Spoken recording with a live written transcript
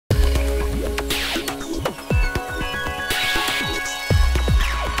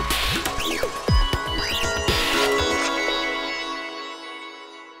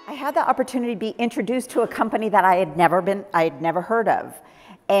had the opportunity to be introduced to a company that I had never heard of.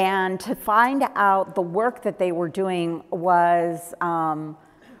 And to find out the work that they were doing was honestly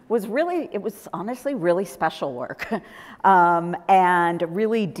really special work, and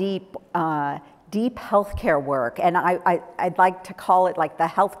really deep healthcare work. And I'd like to call it like the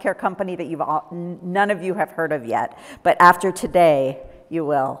healthcare company that none of you have heard of yet, but after today, you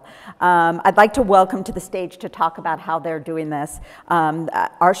will. I'd like to welcome to the stage to talk about how they're doing this,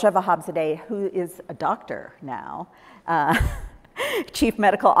 Arsha Vahabzadeh, who is a doctor now, Chief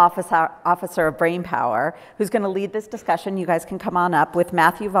Medical Officer of Brainpower, who's going to lead this discussion. You guys can come on up with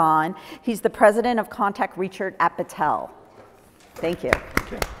Matthew Vaughn. He's the President of Contact Research at Battelle. Thank you.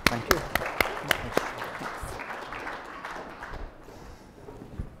 Thank you. Thank you.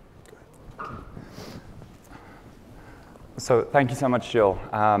 So thank you so much, Jill.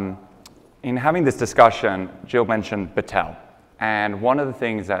 In having this discussion, Jill mentioned Battelle. And one of the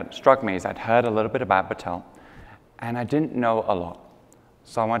things that struck me is I'd heard a little bit about Battelle, and I didn't know a lot.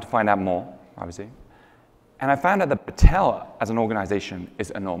 So I wanted to find out more, obviously. And I found out that Battelle, as an organization,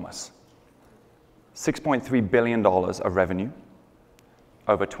 is enormous. $6.3 billion of revenue,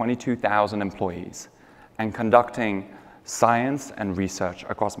 over 22,000 employees, and conducting science and research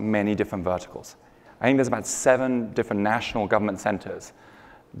across many different verticals. I think there's about 7 different national government centers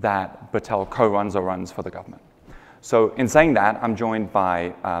that Battelle co-runs or runs for the government. So in saying that, I'm joined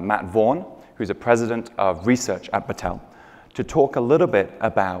by Matt Vaughn, who's the president of research at Battelle, to talk a little bit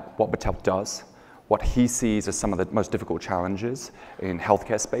about what Battelle does, what he sees as some of the most difficult challenges in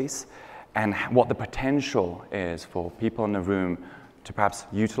healthcare space, and what the potential is for people in the room to perhaps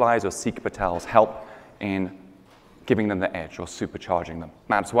utilize or seek Battelle's help in giving them the edge or supercharging them.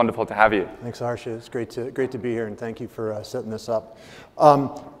 Matt, it's wonderful to have you. Thanks, Arsha. It's great to be here, and thank you for setting this up.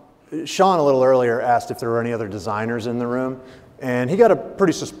 Sean, a little earlier, asked if there were any other designers in the room, and he got a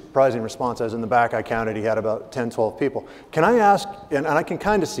pretty surprising response. I was in the back, I counted, he had about 10, 12 people. Can I ask, and I can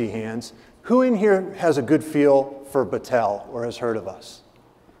kind of see hands, who in here has a good feel for Battelle or has heard of us?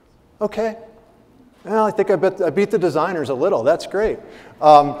 Okay. Well, I think I beat the designers a little. That's great.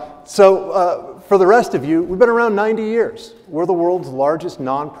 For the rest of you, we've been around 90 years. We're the world's largest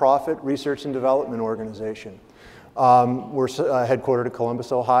nonprofit research and development organization. We're headquartered in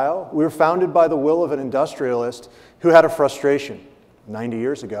Columbus, Ohio. We were founded by the will of an industrialist who had a frustration 90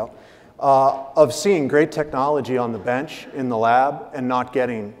 years ago of seeing great technology on the bench in the lab and not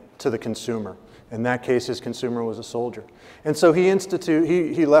getting to the consumer. In that case, his consumer was a soldier. And so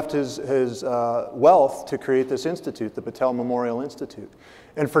he left his wealth to create this institute, the Battelle Memorial Institute.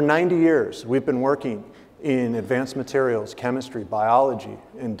 And for 90 years, we've been working in advanced materials, chemistry, biology,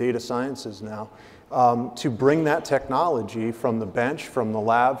 and data sciences now to bring that technology from the bench, from the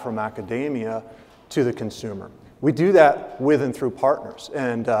lab, from academia to the consumer. We do that with and through partners,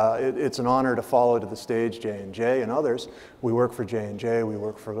 and it's an honor to follow to the stage J&J and others. We work for J&J, we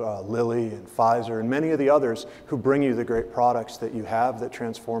work for Lilly and Pfizer, and many of the others who bring you the great products that you have that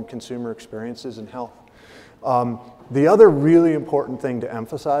transform consumer experiences and health. The other really important thing to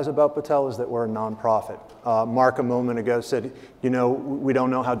emphasize about Battelle is that we're a nonprofit. Mark a moment ago said, you know, we don't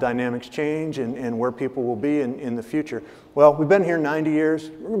know how dynamics change and where people will be in the future. Well, we've been here 90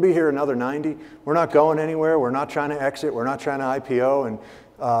 years. We're going to be here another 90. We're not going anywhere. We're not trying to exit. We're not trying to IPO.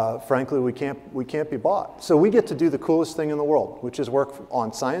 And frankly, we can't be bought. So we get to do the coolest thing in the world, which is work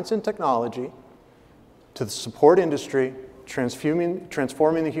on science and technology to support industry,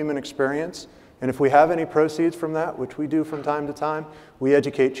 transforming the human experience. And if we have any proceeds from that, which we do from time to time, we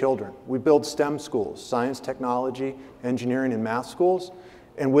educate children. We build STEM schools, science, technology, engineering, and math schools.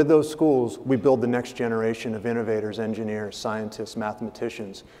 And with those schools, we build the next generation of innovators, engineers, scientists,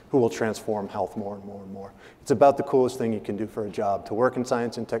 mathematicians who will transform health more and more and more. It's about the coolest thing you can do for a job, to work in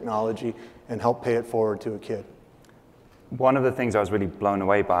science and technology and help pay it forward to a kid. One of the things I was really blown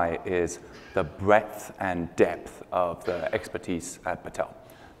away by is the breadth and depth of the expertise at Battelle.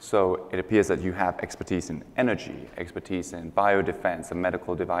 So it appears that you have expertise in energy, expertise in biodefense and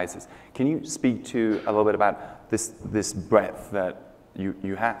medical devices. Can you speak to a little bit about this breadth that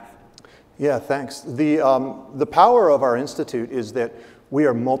you have? Yeah, thanks. The power of our institute is that we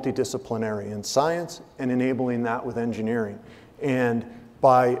are multidisciplinary in science and enabling that with engineering. And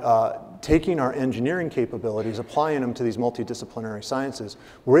by taking our engineering capabilities, applying them to these multidisciplinary sciences,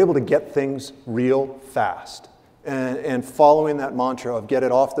 we're able to get things real fast. And following that mantra of get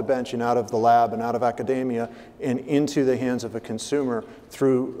it off the bench and out of the lab and out of academia and into the hands of a consumer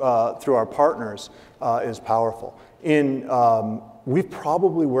through our partners is powerful. We've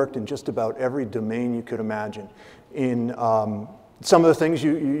probably worked in just about every domain you could imagine. In some of the things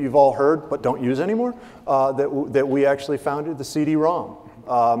you've all heard but don't use anymore, that we actually founded the CD-ROM.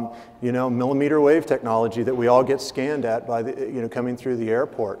 millimeter wave technology that we all get scanned at by the, coming through the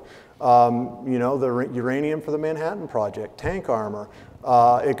airport. The uranium for the Manhattan Project, tank armor.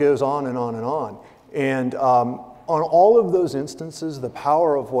 It goes on and on and on. And on all of those instances, the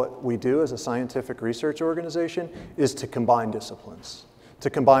power of what we do as a scientific research organization is to combine disciplines, to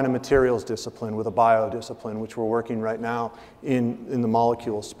combine a materials discipline with a biodiscipline, which we're working right now in the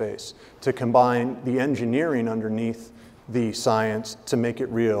molecule space, to combine the engineering underneath the science to make it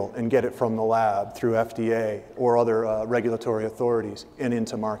real and get it from the lab through FDA or other regulatory authorities and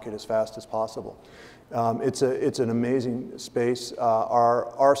into market as fast as possible. It's an amazing space.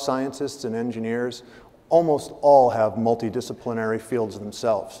 Our scientists and engineers almost all have multidisciplinary fields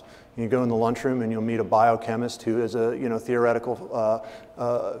themselves. You go in the lunchroom and you'll meet a biochemist who is a theoretical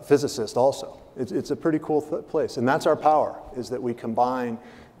physicist also. It's a pretty cool place, and that's our power, is that we combine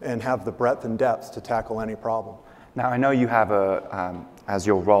and have the breadth and depth to tackle any problem. Now, I know you have as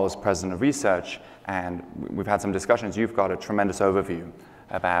your role as president of research, and we've had some discussions, you've got a tremendous overview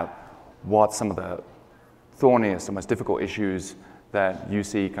about what some of the thorniest and most difficult issues that you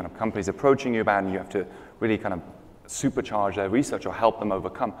see kind of companies approaching you about, and you have to really kind of supercharge their research or help them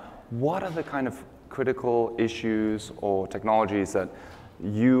overcome. What are the kind of critical issues or technologies that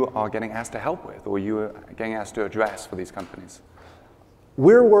you are getting asked to help with, or you are getting asked to address for these companies?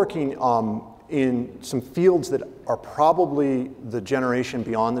 We're working in some fields that are probably the generation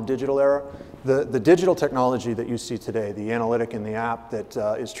beyond the digital era. The digital technology that you see today, the analytic and the app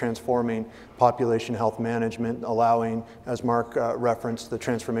that is transforming population health management, allowing, as Mark referenced, the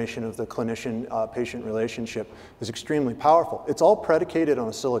transformation of the clinician-patient relationship, is extremely powerful. It's all predicated on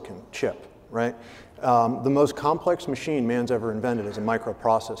a silicon chip, right? The most complex machine man's ever invented is a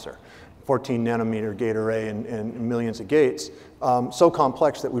microprocessor. 14 nanometer gate array and millions of gates, so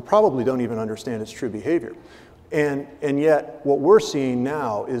complex that we probably don't even understand its true behavior. And yet, what we're seeing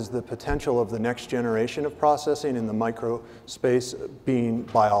now is the potential of the next generation of processing in the micro space being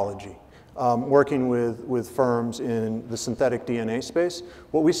biology. Working with firms in the synthetic DNA space,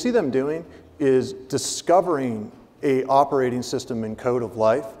 what we see them doing is discovering an operating system and code of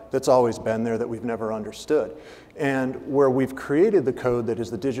life that's always been there that we've never understood. And where we've created the code that is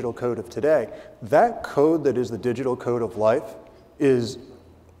the digital code of today, that code that is the digital code of life is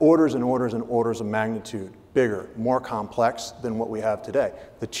orders and orders and orders of magnitude bigger, more complex than what we have today.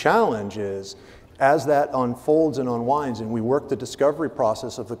 The challenge is, as that unfolds and unwinds and we work the discovery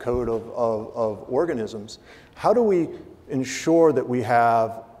process of the code of organisms, how do we ensure that we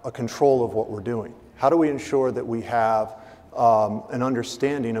have a control of what we're doing? How do we ensure that we have an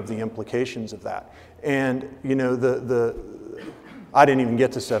understanding of the implications of that? And I didn't even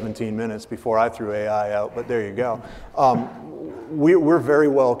get to 17 minutes before I threw AI out, but there you go. We're very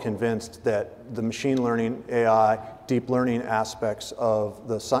well convinced that the machine learning, AI, deep learning aspects of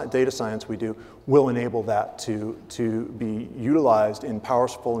the data science we do will enable that to be utilized in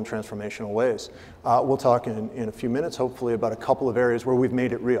powerful and transformational ways. We'll talk in a few minutes, hopefully, about a couple of areas where we've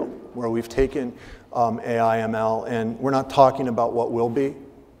made it real, where we've taken AI, ML, and we're not talking about what will be.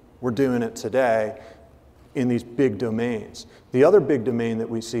 We're doing it today in these big domains. The other big domain that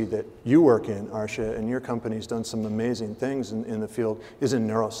we see that you work in, Arsha, and your company's done some amazing things in the field, is in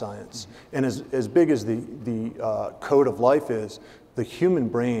neuroscience. And as big as the code of life is, the human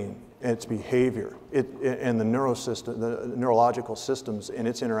brain and its behavior and the neurological systems and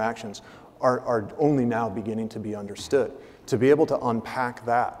its interactions are only now beginning to be understood. To be able to unpack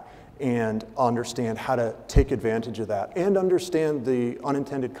that and understand how to take advantage of that and understand the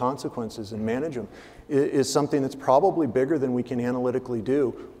unintended consequences and manage them is something that's probably bigger than we can analytically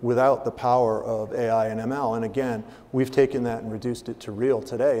do without the power of AI and ML. And again, we've taken that and reduced it to real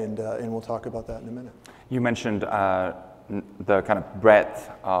today, and we'll talk about that in a minute. You mentioned the kind of breadth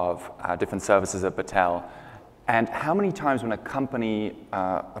of different services at Battelle. And how many times when a company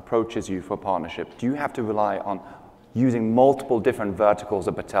approaches you for a partnership, do you have to rely on using multiple different verticals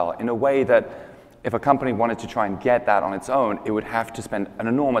of Battelle in a way that if a company wanted to try and get that on its own, it would have to spend an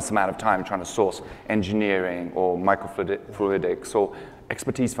enormous amount of time trying to source engineering or microfluidics or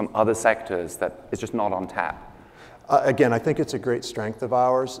expertise from other sectors that is just not on tap? Again, I think it's a great strength of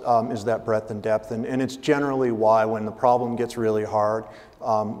ours, is that breadth and depth. And it's generally why when the problem gets really hard,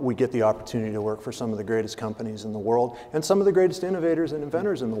 we get the opportunity to work for some of the greatest companies in the world and some of the greatest innovators and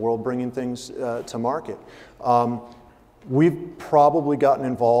inventors in the world bringing things to market. We've probably gotten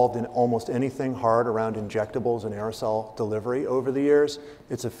involved in almost anything hard around injectables and aerosol delivery over the years.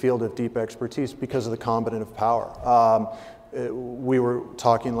 It's a field of deep expertise because of the combinative power. We were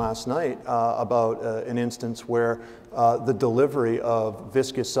talking last night about an instance where the delivery of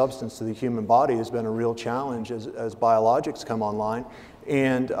viscous substance to the human body has been a real challenge as biologics come online.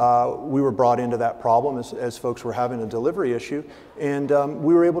 And we were brought into that problem as folks were having a delivery issue. And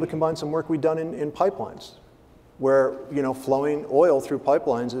we were able to combine some work we'd done in pipelines, where flowing oil through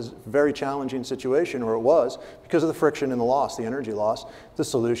pipelines is a very challenging situation, or it was, because of the friction and the loss, the energy loss. The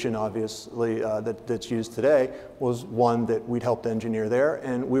solution, obviously, that's used today was one that we'd helped engineer there,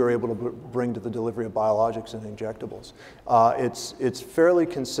 and we were able to bring to the delivery of biologics and injectables. It's fairly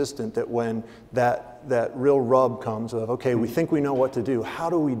consistent that when that real rub comes of, okay, we think we know what to do, how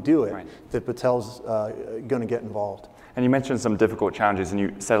do we do it, right, that Battelle's going to get involved. And you mentioned some difficult challenges, and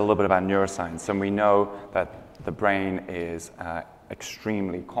you said a little bit about neuroscience, and we know that the brain is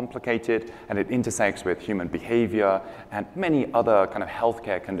extremely complicated, and it intersects with human behavior and many other kind of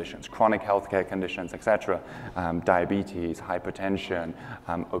healthcare conditions, chronic healthcare conditions, etc., diabetes, hypertension,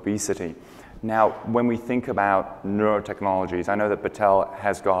 obesity. Now, when we think about neurotechnologies, I know that Battelle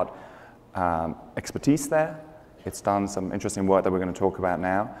has got expertise there. It's done some interesting work that we're going to talk about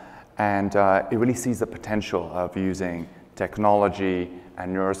now, and it really sees the potential of using technology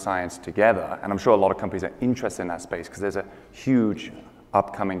and neuroscience together, and I'm sure a lot of companies are interested in that space because there's a huge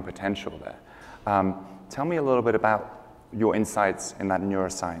upcoming potential there. Tell me a little bit about your insights in that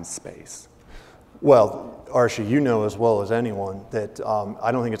neuroscience space. Well, Arsha, you know as well as anyone that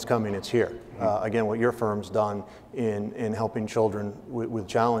I don't think it's coming, it's here. Again, what your firm's done in helping children with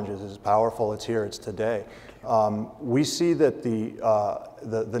challenges is powerful. It's here, it's today. We see that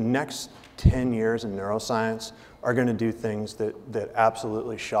the next 10 years in neuroscience are going to do things that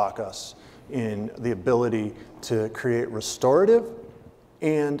absolutely shock us in the ability to create restorative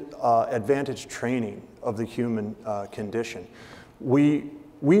and advantage training of the human condition. We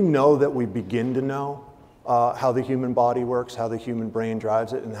know that we begin to know how the human body works, how the human brain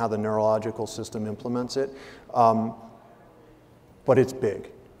drives it, and how the neurological system implements it. But it's big.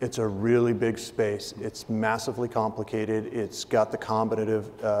 It's a really big space. It's massively complicated. It's got the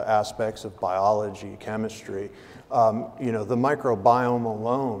combinative aspects of biology, chemistry. The microbiome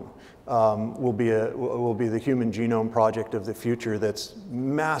alone will be the human genome project of the future that's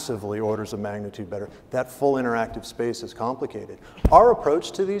massively orders of magnitude better. That full interactive space is complicated. Our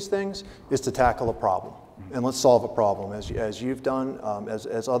approach to these things is to tackle a problem. And let's solve a problem, as you've done,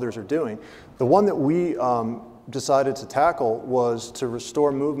 as others are doing. The one that we decided to tackle was to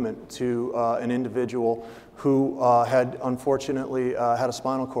restore movement to an individual who had unfortunately had a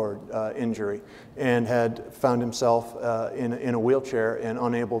spinal cord injury and had found himself in a wheelchair and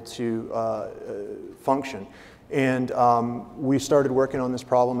unable to function. And we started working on this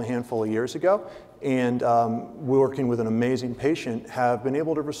problem a handful of years ago, and working with an amazing patient, have been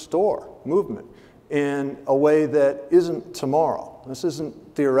able to restore movement in a way that isn't tomorrow. This isn't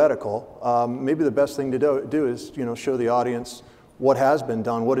theoretical. Maybe the best thing to do is show the audience what has been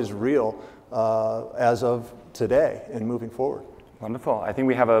done, what is real as of today and moving forward. Wonderful. I think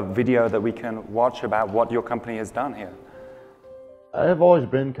we have a video that we can watch about what your company has done here. I have always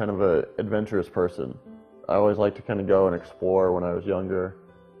been kind of an adventurous person. I always liked to kind of go and explore when I was younger,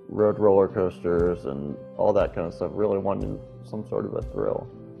 rode roller coasters and all that kind of stuff, really wanted some sort of a thrill.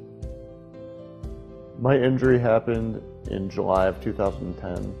 My injury happened in July of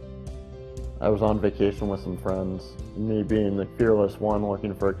 2010. I was on vacation with some friends. Me being the fearless one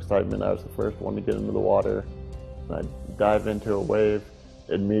looking for excitement, I was the first one to get into the water. I dived into a wave.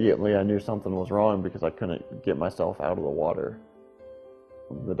 Immediately I knew something was wrong because I couldn't get myself out of the water.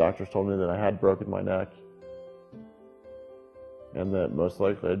 The doctors told me that I had broken my neck and that most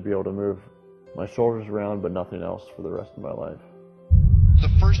likely I'd be able to move my shoulders around but nothing else for the rest of my life. The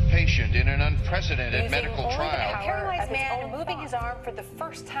first patient in an unprecedented medical trial. A paralyzed man moving his arm for the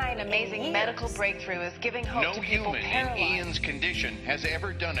first time. An amazing medical breakthrough is giving hope to people paralyzed. No human in Ian's condition has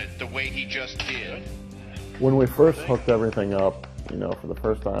ever done it the way he just did. When we first hooked everything up, for the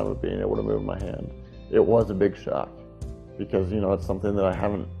first time of being able to move my hand, it was a big shock because, it's something that I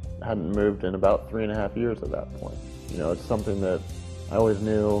hadn't moved in about 3.5 years at that point. It's something that I always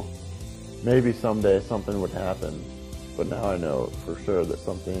knew maybe someday something would happen. But now I know for sure that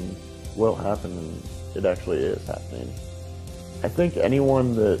something will happen, and it actually is happening. I think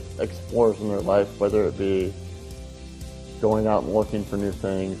anyone that explores in their life, whether it be going out and looking for new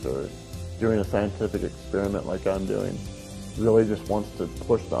things or doing a scientific experiment like I'm doing, really just wants to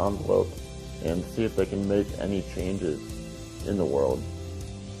push the envelope and see if they can make any changes in the world.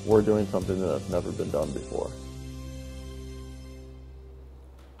 We're doing something that's never been done before.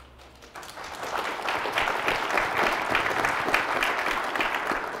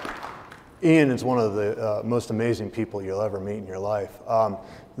 Ian is one of the most amazing people you'll ever meet in your life.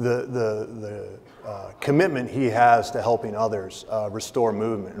 The commitment he has to helping others restore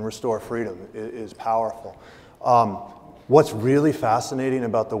movement and restore freedom is powerful. What's really fascinating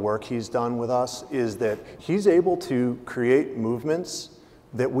about the work he's done with us is that he's able to create movements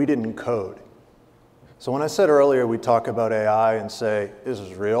that we didn't code. So when I said earlier we talk about AI and say, this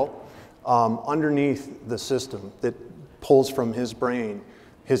is real, underneath the system that pulls from his brain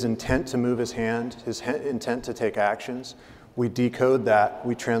his intent to move his hand, his intent to take actions, we decode that,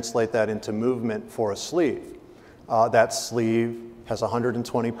 we translate that into movement for a sleeve. That sleeve has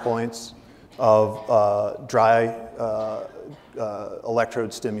 120 points of dry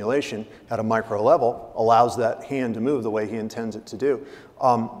electrode stimulation at a micro level, allows that hand to move the way he intends it to do.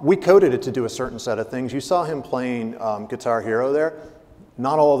 We coded it to do a certain set of things. You saw him playing Guitar Hero there.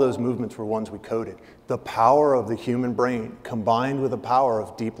 Not all of those movements were ones we coded. The power of the human brain combined with the power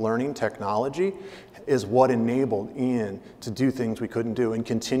of deep learning technology is what enabled Ian to do things we couldn't do and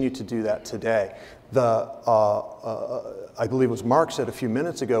continue to do that today. I believe it was Mark said a few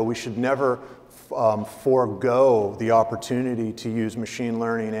minutes ago, we should never forego the opportunity to use machine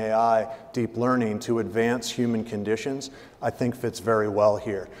learning, AI, deep learning to advance human conditions, I think fits very well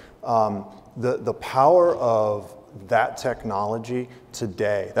here. The power of that technology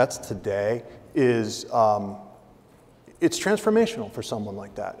today, that's today, is it's transformational for someone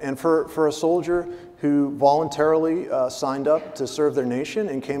like that. And for a soldier who voluntarily signed up to serve their nation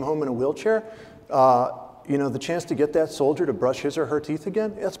and came home in a wheelchair, you know, the chance to get that soldier to brush his or her teeth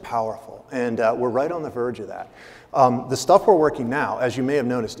again, it's powerful. And we're right on the verge of that. The stuff we're working now, as you may have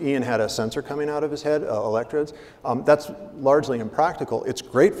noticed, Ian had a sensor coming out of his head, electrodes. That's largely impractical. It's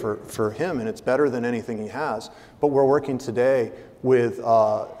great for him, and it's better than anything he has. But we're working today with,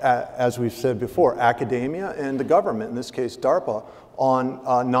 as we've said before, academia and the government, in this case DARPA,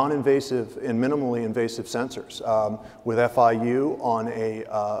 on non-invasive and minimally invasive sensors. With FIU on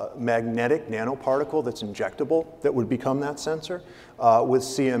a magnetic nanoparticle that's injectable that would become that sensor. With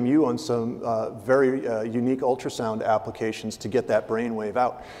CMU on some very unique ultrasound applications to get that brainwave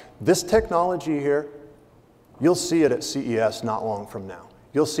out. This technology here, you'll see it at CES not long from now.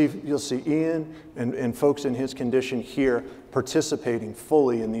 You'll see Ian and folks in his condition here participating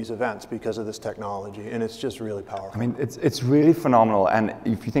fully in these events because of this technology, and it's just really powerful. I mean, it's really phenomenal, and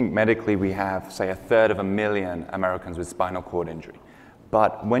if you think medically, we have, say, 1/3 Americans with spinal cord injury.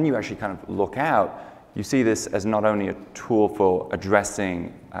 But when you actually kind of look out, you see this as not only a tool for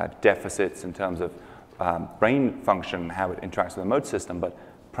addressing deficits in terms of brain function, how it interacts with the motor system, but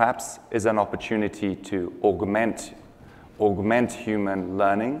perhaps is an opportunity to augment human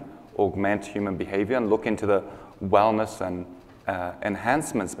learning, augment human behavior, and look into the wellness and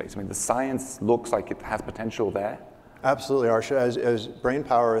enhancement space. I mean, the science looks like it has potential there. Absolutely, Arsha. As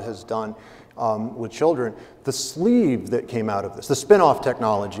BrainPower has done with children, the sleeve that came out of this, the spin-off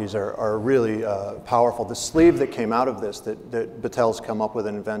technologies are really powerful. The sleeve that came out of this, that Battelle's come up with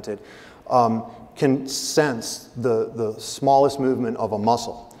and invented, can sense the smallest movement of a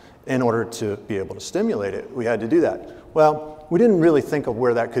muscle. In order to be able to stimulate it, we had to do that. Well, we didn't really think of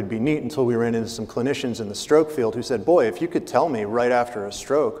where that could be neat until we ran into some clinicians in the stroke field who said, boy, if you could tell me right after a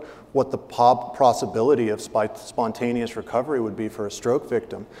stroke what the possibility of spontaneous recovery would be for a stroke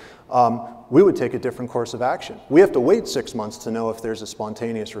victim, we would take a different course of action. We have to wait 6 months to know if there's a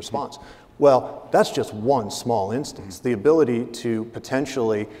spontaneous response. Well, that's just one small instance. The ability to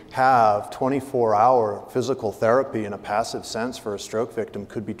potentially have 24-hour physical therapy in a passive sense for a stroke victim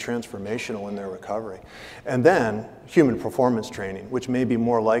could be transformational in their recovery. And then human performance training, which may be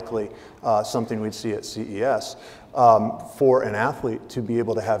more likely something we'd see at CES, for an athlete to be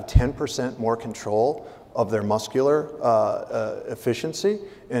able to have 10% more control of their muscular efficiency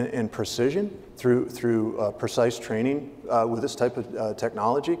and precision through precise training with this type of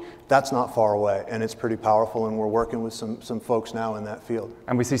technology, that's not far away, and it's pretty powerful, and we're working with some folks now in that field.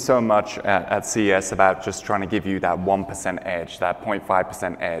 And we see so much at CES about just trying to give you that 1% edge, that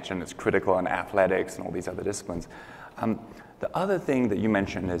 0.5% edge, and it's critical in athletics and all these other disciplines. The other thing that you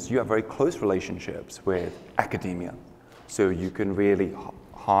mentioned is you have very close relationships with academia, so you can really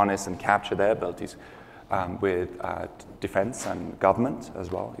harness and capture their abilities. With defense and government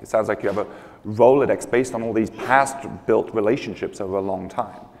as well. It sounds like you have a Rolodex based on all these past built relationships over a long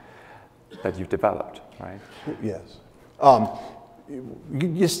time that you've developed, right? Yes.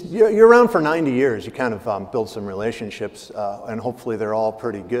 You're around for 90 years. You kind of build some relationships, and hopefully they're all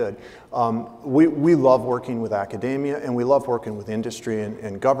pretty good. We love working with academia, and we love working with industry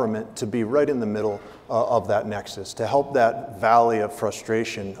and government to be right in the middle of that nexus, to help that valley of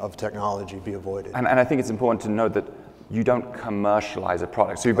frustration of technology be avoided. And I think it's important to note that you don't commercialize a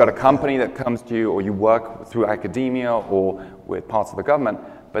product. So you've got a company that comes to you, or you work through academia or with parts of the government,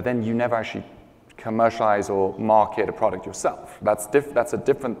 but then you never actually commercialize or market a product yourself. That's a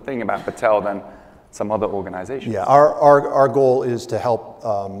different thing about Battelle than some other organizations. Yeah, our goal is to help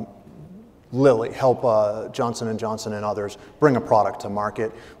Lilly, help Johnson & Johnson and others bring a product to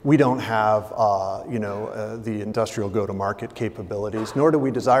market. We don't have, the industrial go-to-market capabilities, nor do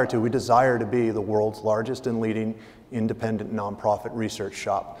we desire to. We desire to be the world's largest and leading independent nonprofit research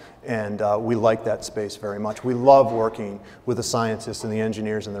shop, and we like that space very much. We love working with the scientists and the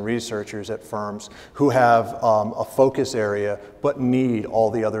engineers and the researchers at firms who have a focus area but need all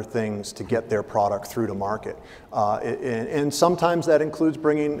the other things to get their product through to market. And sometimes that includes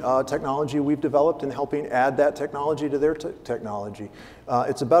bringing technology we've developed and helping add that technology to their technology.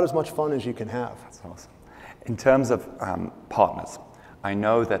 It's about as much fun as you can have. That's awesome. In terms of partners, I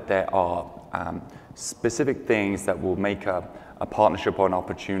know that there are specific things that will make a partnership or an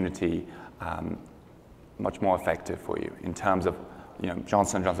opportunity much more effective for you. In terms of,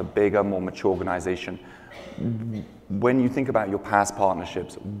 Johnson & Johnson, a bigger, more mature organization. When you think about your past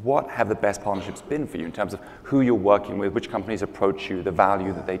partnerships, what have the best partnerships been for you in terms of who you're working with, which companies approach you, the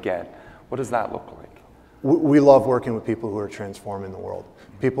value that they get? What does that look like? We love working with people who are transforming the world,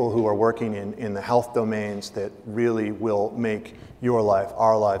 people who are working in the health domains that really will make your life,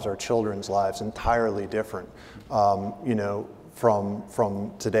 our lives, our children's lives entirely different.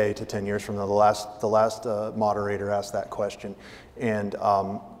 From today to 10 years from now. The last moderator asked that question, and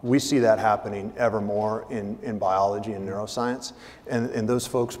we see that happening ever more in biology and neuroscience, and those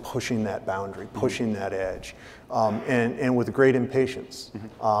folks pushing that boundary, pushing that edge, and with great impatience,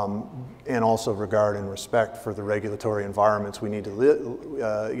 and also regard and respect for the regulatory environments we need to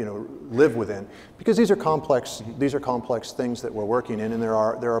live within, because these are complex things that we're working in, and there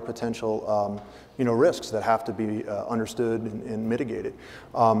are potential risks that have to be understood and mitigated.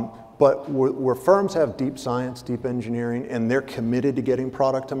 But where firms have deep science, deep engineering, and they're committed to getting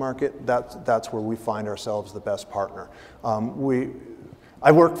product to market, that's where we find ourselves the best partner.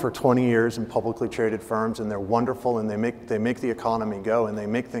 I worked for 20 years in publicly traded firms, and they're wonderful, and they make the economy go, and they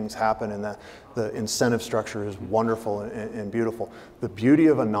make things happen, and the incentive structure is wonderful and beautiful. The beauty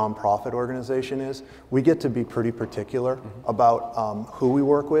of a nonprofit organization is we get to be pretty particular about who we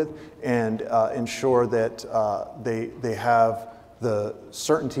work with, and ensure that they have the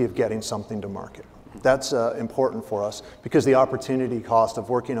certainty of getting something to market. That's important for us, because the opportunity cost of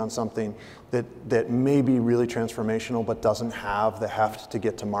working on something that may be really transformational but doesn't have the heft to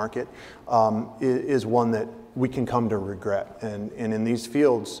get to market is one that we can come to regret. And in these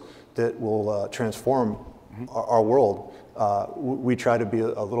fields that will transform our world, we try to be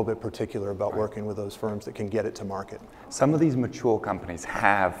a little bit particular about working with those firms that can get it to market. Some of these mature companies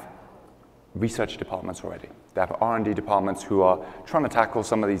have research departments already. They have R&D departments who are trying to tackle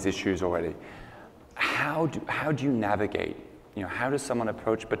some of these issues already. How do you navigate? How does someone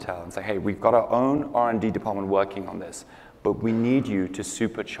approach Battelle and say, hey, we've got our own R&D department working on this, but we need you to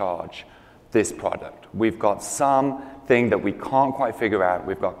supercharge this product. We've got something that we can't quite figure out.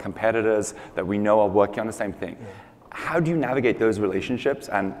 We've got competitors that we know are working on the same thing. Yeah. How do you navigate those relationships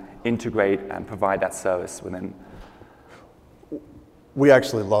and integrate and provide that service within? We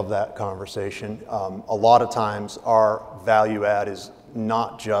actually love that conversation. A lot of times our value add is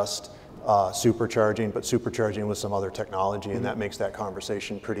not just supercharging, but supercharging with some other technology, and that makes that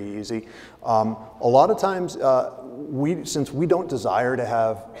conversation pretty easy. A lot of times, since we don't desire to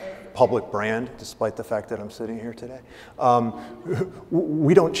have public brand, despite the fact that I'm sitting here today,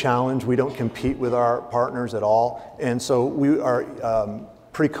 we don't challenge, we don't compete with our partners at all, and so we are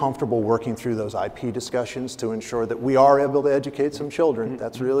pretty comfortable working through those IP discussions to ensure that we are able to educate some children.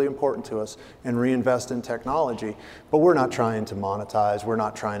 That's really important to us, and reinvest in technology. But we're not trying to monetize, we're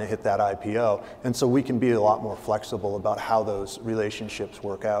not trying to hit that IPO, and so we can be a lot more flexible about how those relationships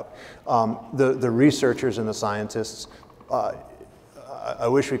work out. The researchers and the scientists, I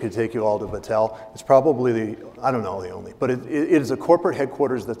wish we could take you all to Battelle. It's probably I don't know the only, but it is a corporate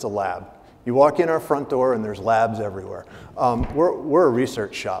headquarters that's a lab. You walk in our front door and there's labs everywhere. We're a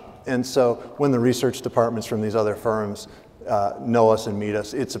research shop, and so when the research departments from these other firms know us and meet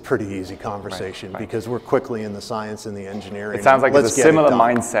us, it's a pretty easy conversation, because we're quickly in the science and the engineering. It sounds like it's a similar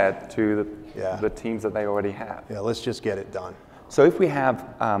mindset to the teams that they already have. Yeah, let's just get it done. So if we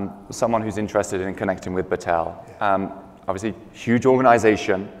have someone who's interested in connecting with Battelle, obviously huge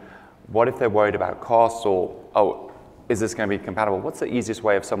organization, what if they're worried about costs or, is this going to be compatible? What's the easiest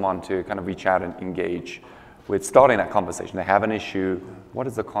way of someone to kind of reach out and engage with starting that conversation? They have an issue. What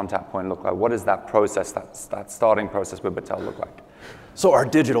does the contact point look like? What does that process, that starting process with Battelle look like? So our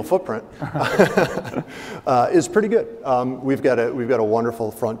digital footprint is pretty good. We've got a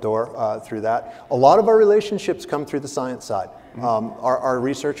wonderful front door through that. A lot of our relationships come through the science side. Our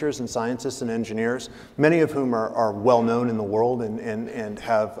researchers and scientists and engineers, many of whom are well known in the world and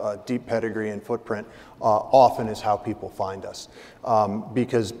have a deep pedigree and footprint, often is how people find us.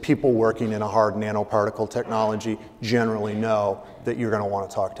 Because people working in a hard nanoparticle technology generally know that you're going to want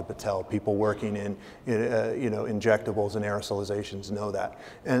to talk to Battelle. People working in injectables and aerosolizations know that.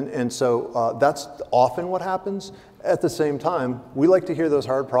 And so that's often what happens. At the same time, we like to hear those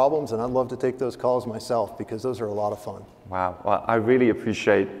hard problems, and I'd love to take those calls myself because those are a lot of fun. Wow, well, I really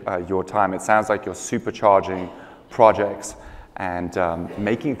appreciate your time. It sounds like you're supercharging projects and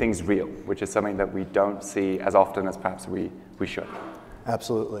making things real, which is something that we don't see as often as perhaps we should.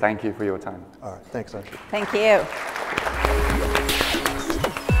 Absolutely. Thank you for your time. All right, thanks, Archie. Thank you.